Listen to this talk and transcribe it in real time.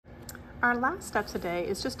Our last step today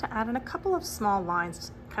is just to add in a couple of small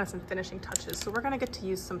lines, kind of some finishing touches. So we're gonna get to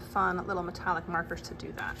use some fun little metallic markers to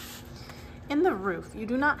do that. In the roof, you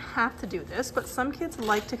do not have to do this, but some kids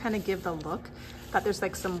like to kind of give the look that there's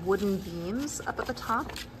like some wooden beams up at the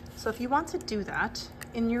top. So if you want to do that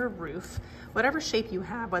in your roof, whatever shape you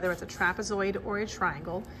have, whether it's a trapezoid or a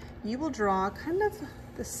triangle, you will draw kind of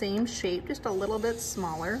the same shape, just a little bit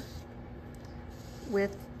smaller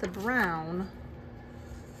with the brown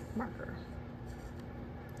marker.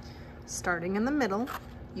 Starting in the middle,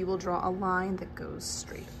 you will draw a line that goes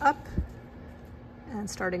straight up, and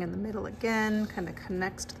starting in the middle again, kind of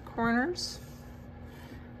connects to the corners.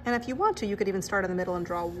 And if you want to, you could even start in the middle and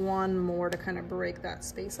draw one more to kind of break that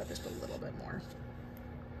space up just a little bit more.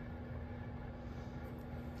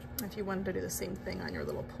 If you wanted to do the same thing on your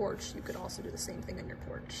little porch, you could also do the same thing on your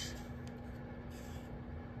porch.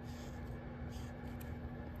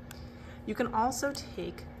 You can also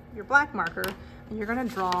take your black marker and you're gonna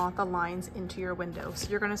draw the lines into your window. So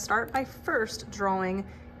you're gonna start by first drawing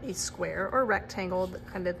a square or rectangle that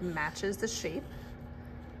kind of matches the shape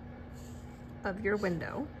of your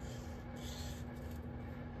window.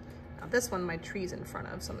 Now this one my tree's in front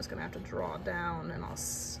of, so I'm just gonna have to draw down and I'll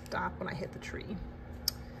stop when I hit the tree.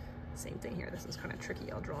 Same thing here, this is kind of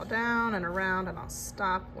tricky. I'll draw down and around and I'll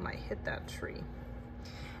stop when I hit that tree.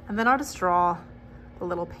 And then I'll just draw the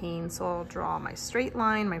little pane. So I'll draw my straight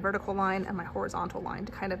line, my vertical line, and my horizontal line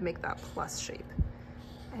to kind of make that plus shape.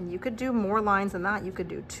 And you could do more lines than that. You could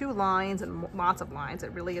do 2 lines and lots of lines.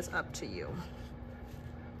 It really is up to you.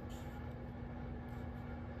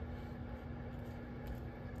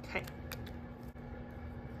 Okay.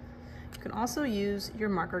 You can also use your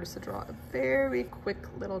marker just to draw a very quick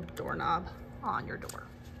little doorknob on your door.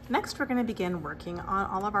 Next, we're going to begin working on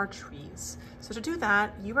all of our trees. So to do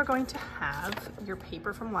that, you are going to have your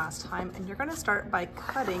paper from last time, and you're going to start by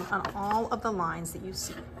cutting on all of the lines that you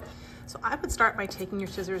see. So I would start by taking your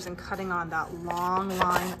scissors and cutting on that long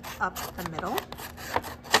line up the middle.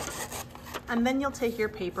 And then you'll take your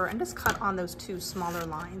paper and just cut on those 2 smaller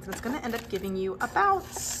lines. And it's going to end up giving you about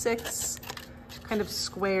 6 kind of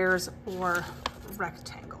squares or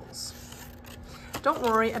rectangles. Don't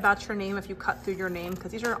worry about your name if you cut through your name,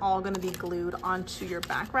 because these are all going to be glued onto your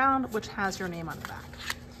background, which has your name on the back.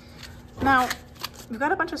 Now, we've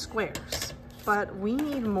got a bunch of squares, but we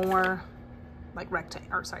need more like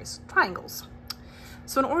triangles.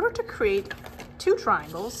 So in order to create 2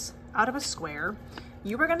 triangles out of a square,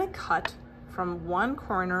 you are going to cut from one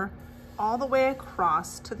corner all the way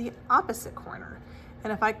across to the opposite corner.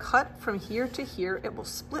 And if I cut from here to here, it will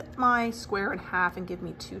split my square in half and give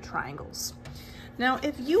me 2 triangles. Now,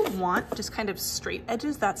 if you want just kind of straight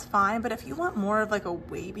edges, that's fine. But if you want more of like a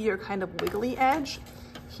wavy or kind of wiggly edge,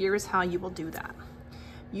 here's how you will do that.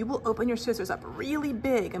 You will open your scissors up really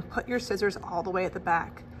big and put your scissors all the way at the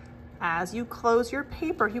back. As you close your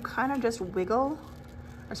paper, you kind of just wiggle,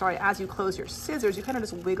 as you close your scissors, you kind of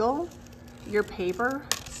just wiggle your paper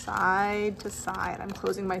side to side. I'm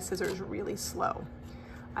closing my scissors really slow.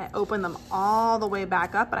 I open them all the way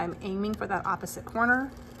back up, but I'm aiming for that opposite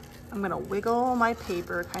corner. I'm gonna wiggle my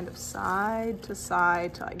paper kind of side to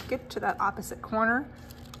side till I get to that opposite corner.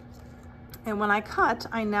 And when I cut,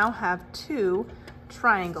 I now have 2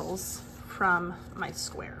 triangles from my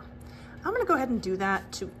square. I'm gonna go ahead and do that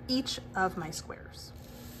to each of my squares.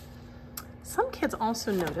 Some kids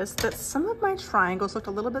also noticed that some of my triangles looked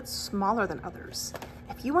a little bit smaller than others.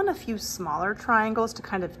 If you want a few smaller triangles to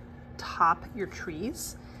kind of top your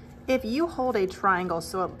trees, if you hold a triangle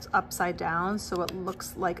so it's upside down so it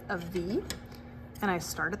looks like a V, and I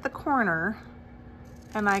start at the corner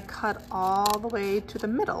and I cut all the way to the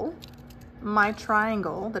middle, my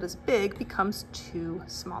triangle that is big becomes 2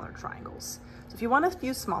 smaller triangles. So if you want a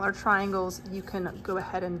few smaller triangles, you can go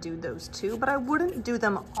ahead and do those too, but I wouldn't do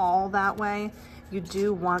them all that way. You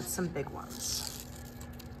do want some big ones.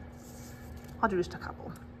 I'll do just a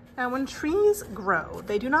couple. Now, when trees grow,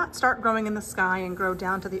 they do not start growing in the sky and grow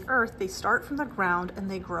down to the earth. They start from the ground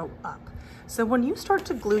and they grow up. So when you start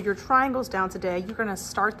to glue your triangles down today, you're gonna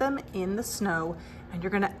start them in the snow and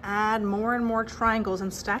you're gonna add more and more triangles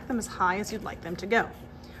and stack them as high as you'd like them to go.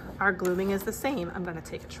 Our gluing is the same. I'm gonna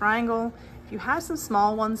take a triangle. If you have some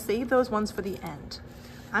small ones, save those ones for the end.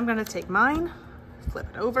 I'm gonna take mine, flip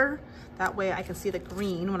it over. That way I can see the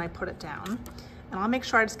green when I put it down. And I'll make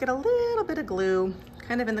sure I just get a little bit of glue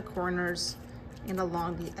kind of in the corners and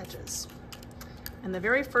along the edges. And the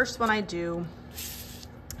very first one I do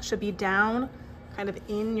should be down kind of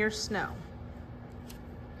in your snow.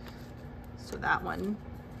 So that one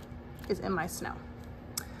is in my snow.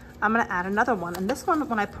 I'm gonna add another one, and this one,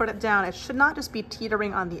 when I put it down, it should not just be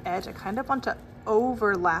teetering on the edge. I kind of want to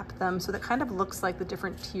overlap them so that kind of looks like the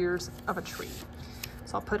different tiers of a tree.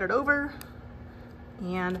 So I'll put it over,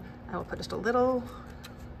 and I will put just a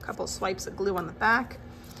couple swipes of glue on the back.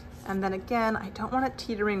 And then again, I don't want it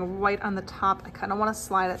teetering right on the top. I kind of want to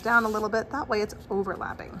slide it down a little bit. That way it's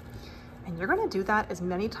overlapping. And you're going to do that as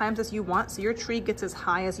many times as you want so your tree gets as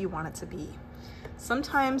high as you want it to be.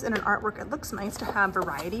 Sometimes in an artwork, it looks nice to have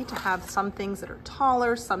variety, to have some things that are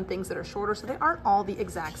taller, some things that are shorter, so they aren't all the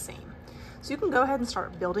exact same. So you can go ahead and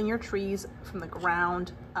start building your trees from the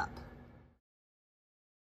ground up.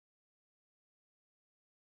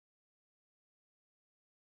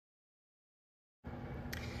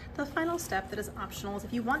 The final step that is optional is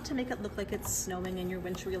if you want to make it look like it's snowing in your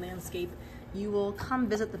wintry landscape, you will come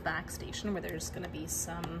visit the back station where there's going to be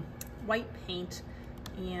some white paint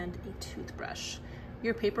and a toothbrush.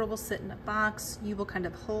 Your paper will sit in a box. You will kind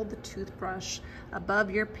of hold the toothbrush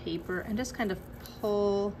above your paper and just kind of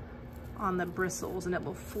pull on the bristles, and it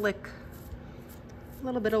will flick a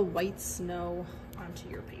little bit of white snow onto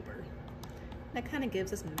your paper. That kind of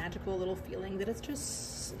gives this magical little feeling that it's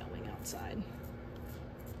just snowing outside.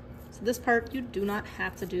 So this part you do not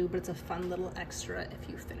have to do, but it's a fun little extra if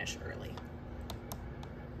you finish early.